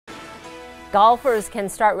Golfers can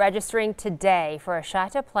start registering today for a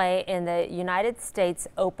shot to play in the United States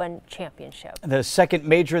Open Championship. The second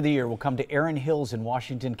major of the year will come to Erin Hills in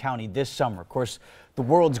Washington County this summer. Of course, the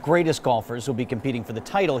world's greatest golfers will be competing for the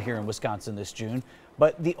title here in Wisconsin this June.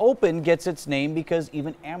 But the Open gets its name because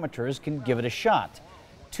even amateurs can give it a shot.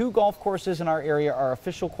 2 golf courses in our area are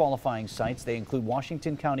official qualifying sites. They include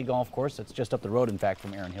Washington County Golf Course, that's just up the road, in fact,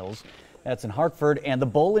 from Erin Hills. That's in Hartford, and the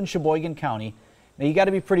Bowl in Sheboygan County. Now, you got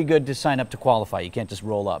to be pretty good to sign up to qualify. You can't just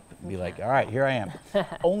roll up and be like, all right, here I am.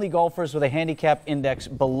 Only golfers with a handicap index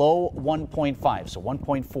below 1.5, so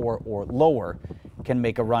 1.4 or lower, can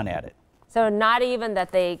make a run at it. So not even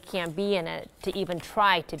that they can't be in it, to even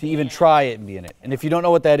try to be in it. To even try it and be in it. And if you don't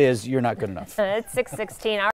know what that is, you're not good enough. It's 6:16.